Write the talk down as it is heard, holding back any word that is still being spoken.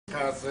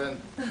Wisconsin.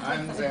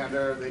 I'm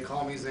Zander. They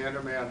call me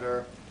Zander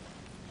Mander.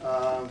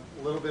 A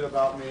little bit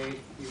about me.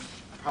 You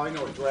probably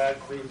know what drag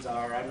queens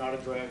are. I'm not a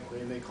drag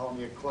queen. They call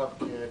me a club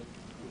kid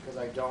because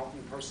I don't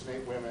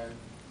impersonate women.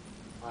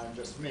 I'm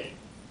just me.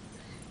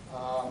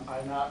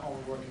 I not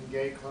only work in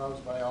gay clubs,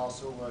 but I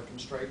also work in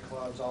straight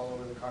clubs all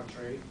over the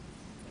country.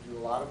 I do a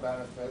lot of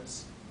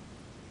benefits.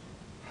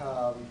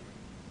 So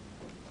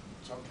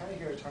I'm kind of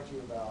here to talk to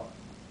you about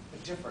a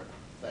different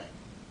thing.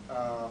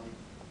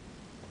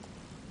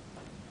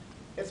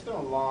 It's been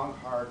a long,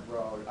 hard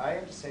road. I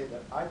have to say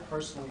that I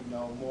personally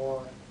know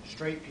more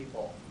straight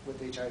people with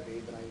HIV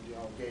than I do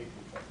gay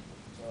people.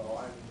 So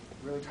I'm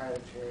really tired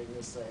of hearing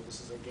this say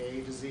this is a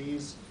gay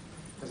disease,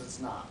 because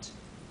it's not.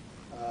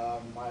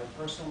 My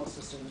personal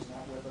assistant who's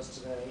not with us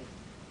today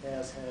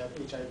has had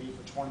HIV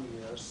for 20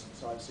 years,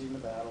 so I've seen the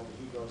battle that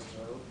he goes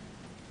through.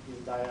 He's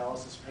a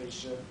dialysis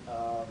patient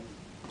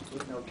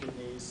with no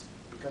kidneys.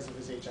 Because of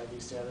his HIV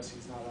status,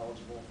 he's not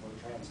eligible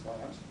for a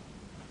transplant,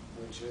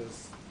 which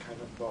is kind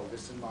of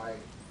bogus in my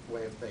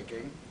way of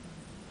thinking.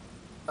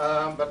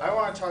 But I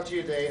want to talk to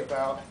you today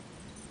about,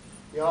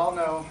 you all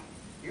know,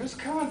 use a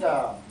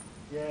condom.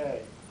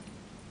 Yay.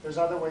 There's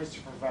other ways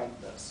to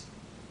prevent this.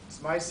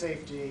 So my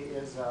safety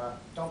is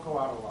don't go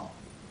out alone.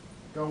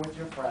 Go with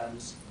your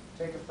friends.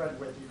 Take a friend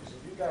with you, because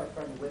if you've got a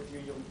friend with you,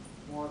 you're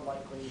more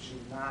likely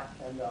to not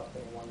end up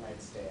in a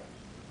one-night stand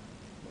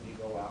when you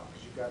go out,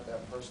 because you've got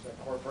that person, that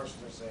core person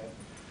who's saying,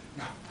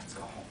 no, let's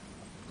go home.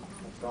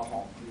 Let's go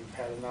home. You've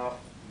had enough.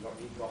 You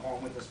don't need to go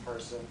home with this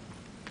person.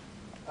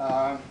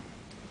 And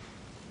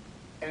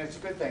it's a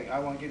good thing. I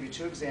want to give you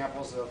two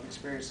examples of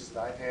experiences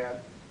that I've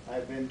had.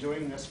 I've been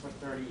doing this for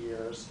 30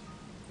 years.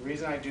 The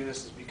reason I do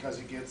this is because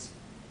it gets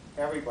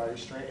everybody,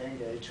 straight and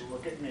gay, to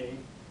look at me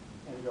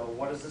and go,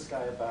 what is this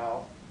guy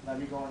about? Let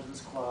me go into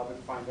this club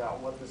and find out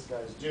what this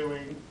guy's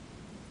doing,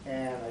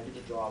 and I get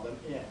to draw them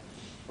in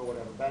for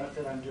whatever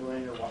benefit I'm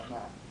doing or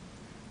whatnot.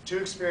 Two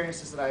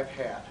experiences that I've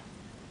had.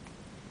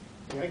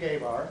 In a gay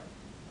bar,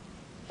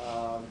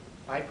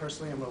 I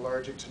personally am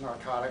allergic to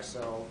narcotics,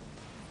 so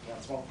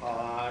can't smoke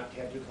pot,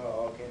 can't do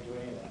coke, can't do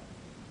any of that.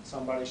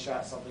 Somebody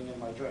shot something in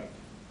my drink.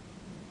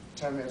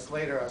 10 minutes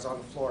later, I was on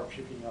the floor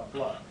puking up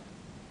blood.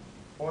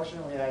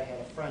 Fortunately, I had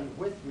a friend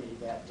with me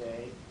that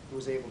day who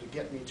was able to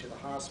get me to the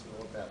hospital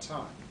at that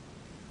time.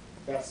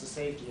 That's the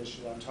safety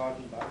issue I'm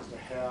talking about, is to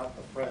have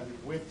a friend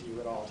with you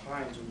at all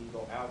times when you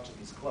go out to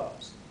these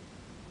clubs.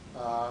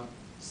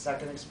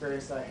 Second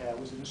experience I had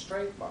was in a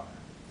straight bar.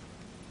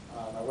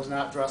 I was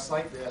not dressed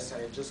like this.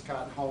 I had just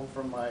gotten home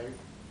from my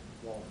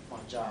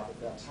job at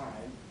that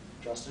time,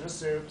 dressed in a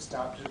suit,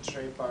 stopped at a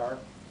straight bar.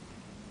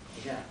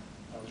 Again,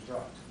 I was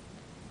drugged.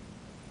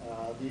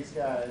 These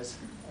guys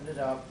ended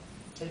up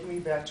taking me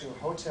back to a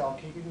hotel,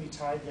 keeping me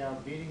tied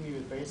down, beating me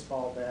with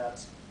baseball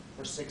bats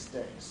for 6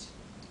 days.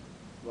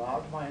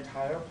 Robbed my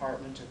entire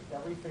apartment, took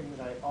everything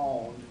that I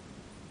owned,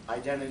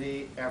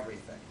 identity,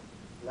 everything.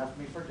 Left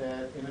me for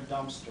dead in a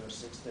dumpster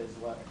 6 days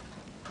later.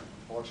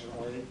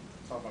 Fortunately,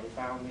 somebody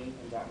found me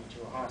and got me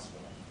to a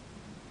hospital.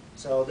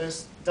 So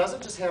this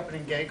doesn't just happen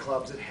in gay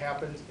clubs, it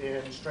happens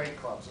in straight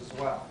clubs as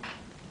well.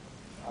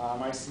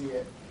 I see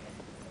it,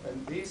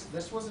 and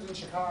this wasn't in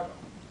Chicago.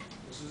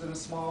 This was in a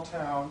small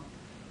town,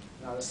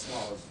 not as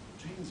small as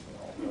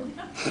Janesville,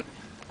 but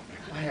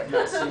I have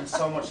not seen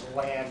so much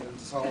land in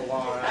so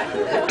long.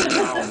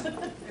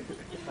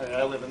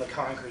 I live in the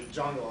concrete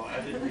jungle. I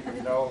didn't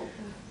even know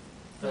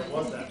there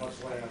was that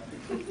much land.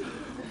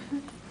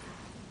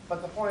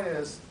 But the point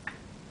is,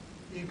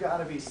 you've got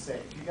to be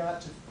safe. You've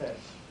got to think.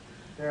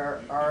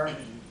 There are,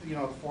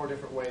 4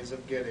 different ways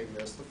of getting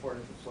this, the 4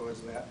 different fluids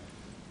and that.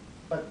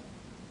 But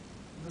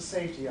the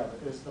safety of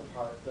it is the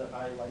part that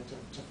I like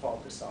to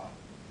focus on.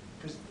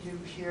 Because you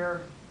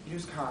hear,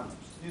 use condoms.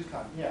 Use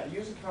condoms. Yeah,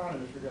 use a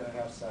condom if you're going to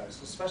have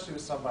sex, especially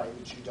with somebody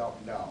that you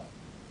don't know.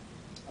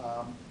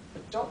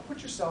 But don't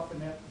put yourself in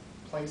that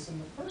place in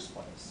the first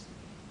place.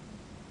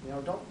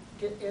 Don't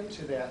get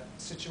into that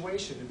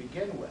situation to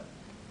begin with.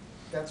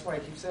 That's why I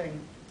keep saying,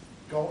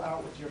 go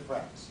out with your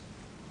friends.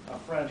 A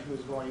friend who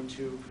is going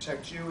to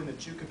protect you and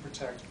that you can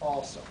protect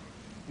also.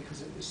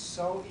 Because it is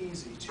so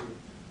easy to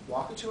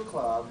walk into a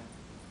club,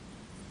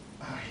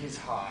 he's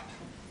hot.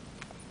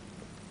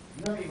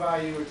 Let me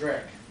buy you a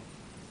drink.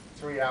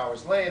 3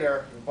 hours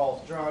later, you're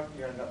both drunk,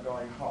 you end up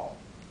going home.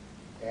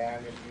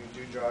 And if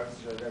you do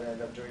drugs, you're going to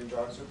end up doing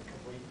drugs with a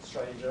complete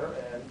stranger,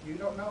 and you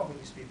don't know who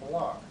these people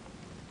are.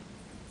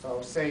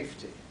 So,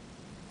 safety.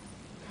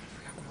 I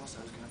forgot what else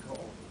I was going to go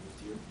over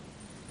with you.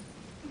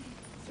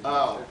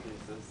 Oh.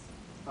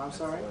 I'm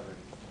sorry?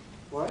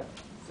 What?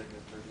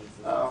 Signature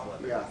pieces. Oh,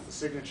 yeah, the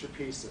signature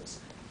pieces.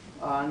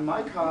 On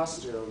my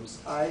costumes,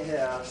 I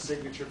have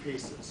signature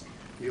pieces.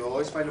 You'll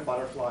always find a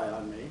butterfly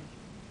on me.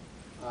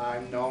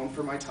 I'm known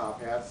for my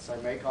top hats. I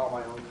make all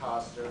my own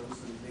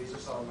costumes, and these are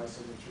some of my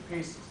signature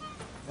pieces.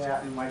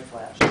 That and my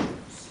flat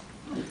shoes.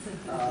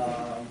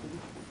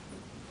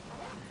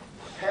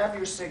 Have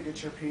your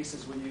signature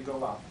pieces when you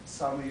go out.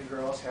 Some of you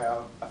girls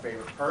have a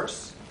favorite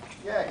purse.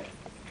 Yay.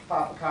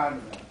 Pop a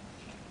condom in it.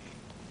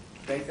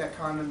 Make that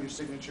condom your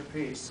signature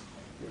piece.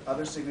 Your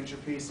other signature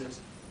pieces,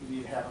 you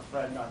need to have a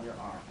friend on your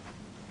arm.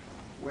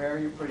 Wear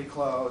your pretty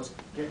clothes,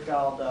 get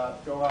dolled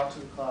up, go out to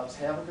the clubs,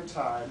 have a good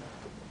time,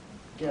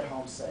 get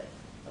home safe.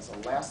 That's the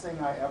last thing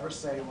I ever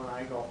say when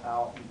I go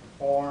out and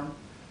perform,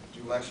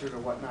 do lectures or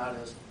whatnot,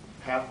 is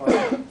have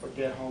fun, but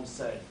get home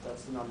safe.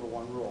 That's the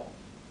 #1 rule.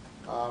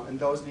 And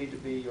those need to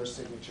be your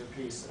signature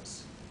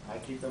pieces. I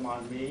keep them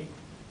on me,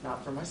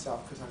 not for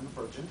myself, because I'm a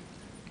virgin.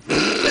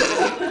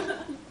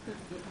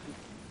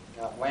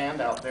 Got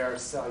land out there to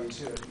sell you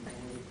too.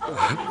 You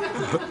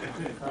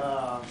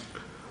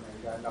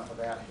got enough of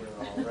that here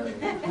already.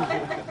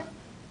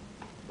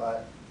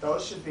 But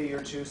those should be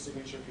your 2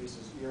 signature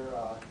pieces.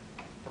 Your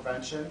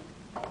prevention,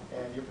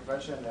 and your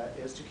prevention that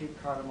is to keep a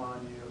condom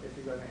on you if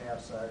you're going to have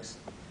sex,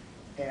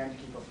 and to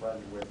keep a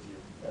friend with you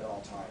at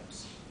all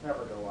times.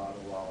 Never go out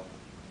alone.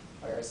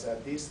 Like I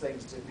said, these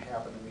things didn't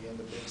happen to me in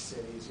the big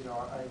cities. You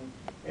know, I'm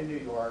in New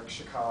York,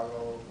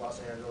 Chicago,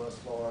 Los Angeles,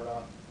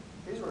 Florida.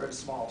 These were in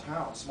small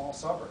towns, small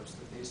suburbs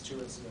that these 2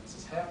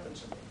 incidences happened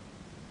to me.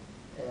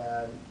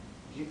 And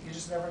you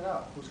just never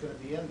know who's going to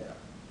be in there.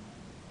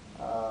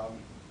 Now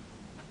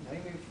you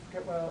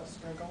forget what else is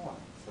going to go on.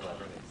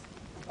 Celebrities.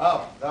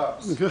 Oh,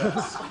 those.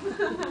 Yes.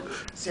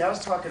 See, I was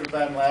talking to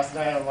Ben last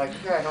night. I'm like, you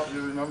gotta help me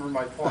remember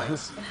my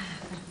points.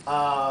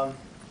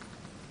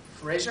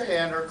 Raise your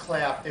hand or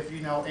clap if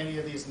you know any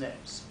of these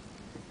names.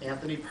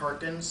 Anthony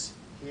Perkins,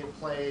 he had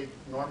played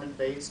Norman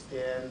Bates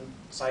in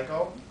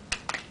Psycho.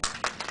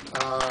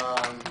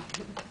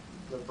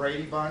 The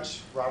Brady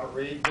Bunch, Robert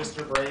Reed,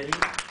 Mr. Brady.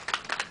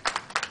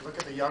 Look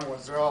at the young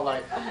ones. They're all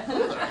like,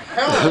 who the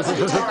hell is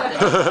he talking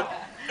about?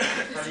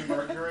 Freddie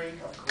Mercury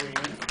of Queen.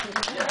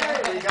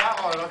 Yay, we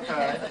got one,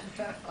 okay.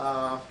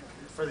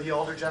 For the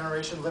older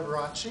generation,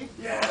 Liberace.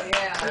 Yeah.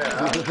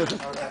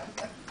 Okay.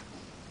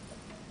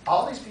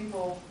 All these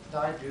people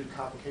died due to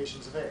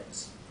complications of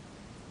AIDS.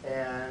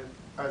 And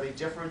are they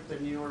different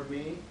than you or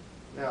me?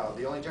 No,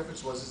 the only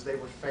difference was they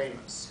were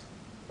famous.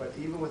 But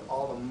even with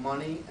all the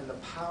money and the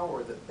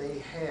power that they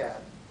had,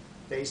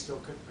 they still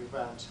couldn't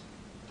prevent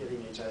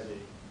getting HIV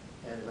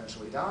and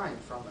eventually dying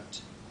from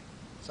it.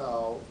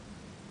 So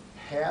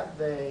had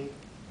they,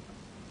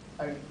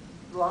 I mean,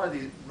 a lot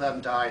of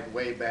them died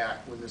way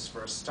back when this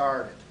first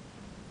started.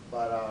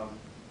 But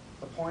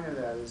the point of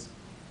that is,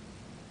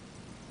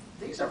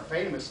 these are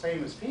famous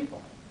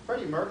people.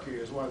 Freddie Mercury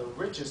is one of the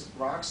richest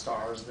rock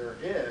stars there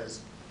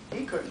is.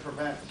 He couldn't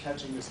prevent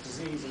catching this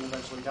disease and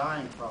eventually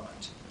dying from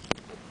it.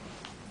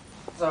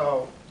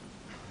 So,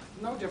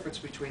 no difference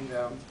between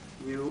them,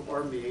 you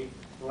or me.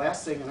 The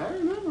last thing, and I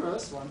remember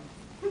this one.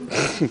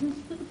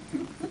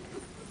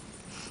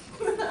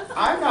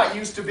 I'm not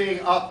used to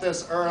being up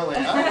this early.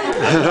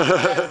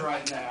 I'm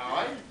right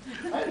now.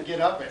 I had to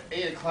get up at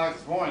 8 o'clock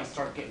this morning and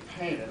start getting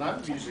painted.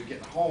 I'm usually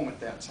getting home at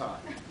that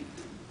time.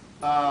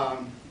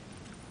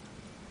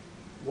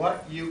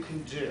 What you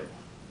can do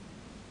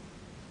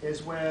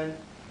is when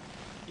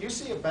you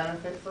see a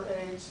benefit for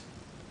AIDS,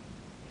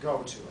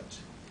 go to it.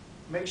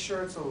 Make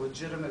sure it's a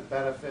legitimate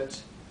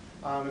benefit.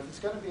 If it's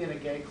going to be in a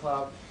gay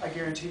club, I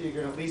guarantee you're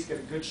going to at least get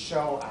a good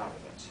show out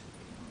of it.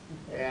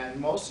 And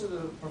most of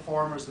the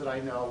performers that I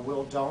know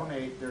will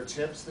donate their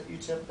tips that you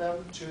tip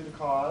them to the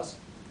cause.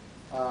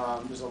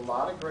 There's a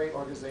lot of great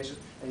organizations,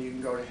 and you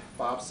can go to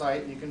Bob's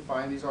site and you can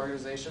find these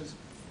organizations.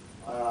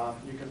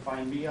 You can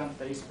find me on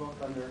Facebook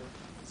under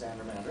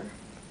Zander Mander.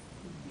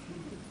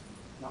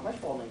 Not my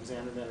full name,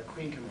 Zander Mander,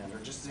 Queen Commander,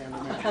 just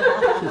Zander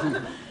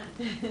Mander.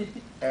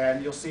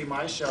 And you'll see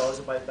my shows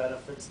by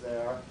benefits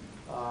there.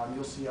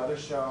 You'll see other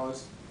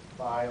shows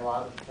by a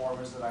lot of the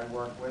performers that I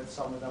work with.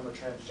 Some of them are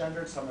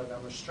transgendered, some of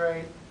them are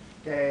straight,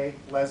 gay,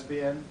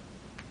 lesbian.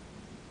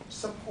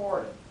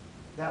 Support it.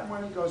 That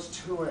money goes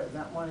to it, and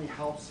that money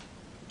helps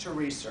to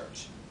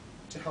research,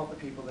 to help the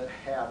people that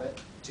have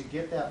it, to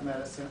get that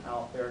medicine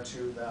out there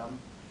to them.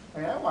 I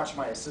mean, I watch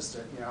my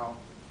assistant, you know,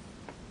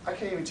 I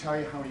can't even tell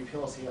you how many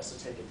pills he has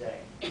to take a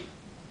day.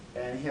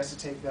 And he has to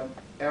take them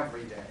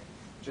every day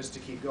just to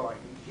keep going.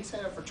 He's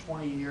had it for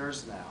 20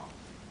 years now.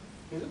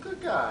 He's a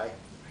good guy.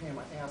 I pay him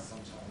my ass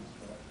sometimes.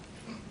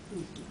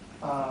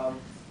 But,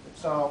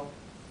 so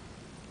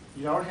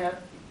you don't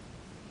have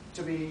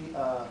to be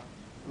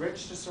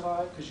rich to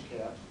survive, because you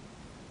can't.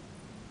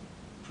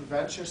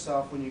 Prevent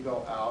yourself when you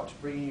go out,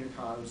 bringing your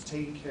condoms,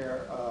 taking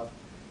care of,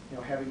 you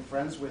know, having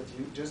friends with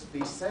you. Just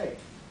be safe.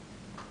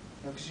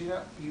 Because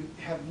you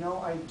have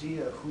no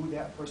idea who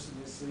that person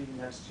is sitting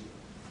next to you.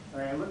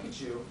 I mean, look at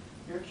you.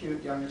 You're a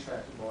cute, young,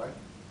 attractive boy.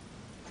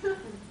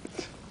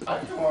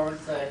 I'd come over and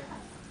say,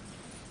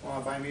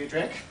 want to buy me a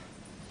drink?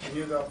 And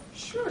you go,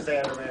 sure,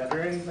 Zander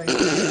Mander, anything you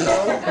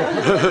know?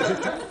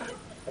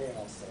 They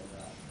all say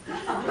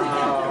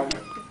that.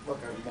 Look,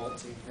 I'm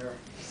multi here.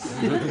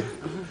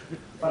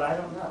 But I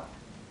don't know.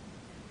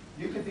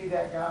 You could be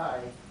that guy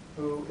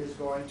who is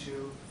going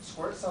to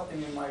squirt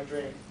something in my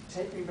drink,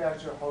 take me back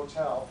to a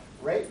hotel,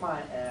 rape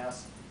my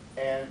ass,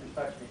 and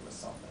infect me with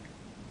something.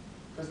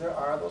 Because there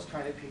are those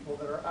kind of people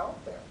that are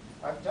out there.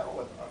 I've dealt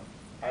with them.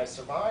 I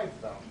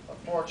survived them,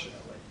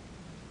 unfortunately.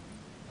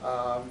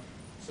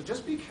 So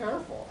just be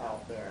careful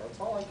out there. That's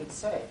all I can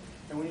say.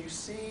 And when you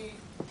see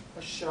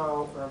a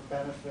show or a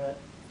benefit,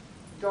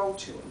 go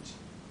to it.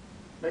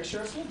 Make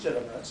sure it's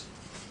legitimate,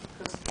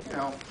 because, you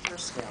know,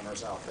 there's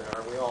scammers out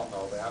there. We all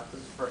know that.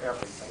 This is for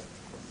everything.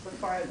 But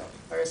find them,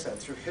 like I said,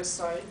 through his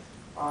site,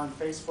 on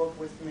Facebook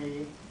with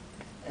me,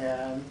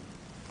 and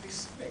be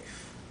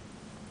safe.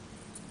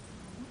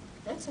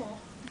 That's all.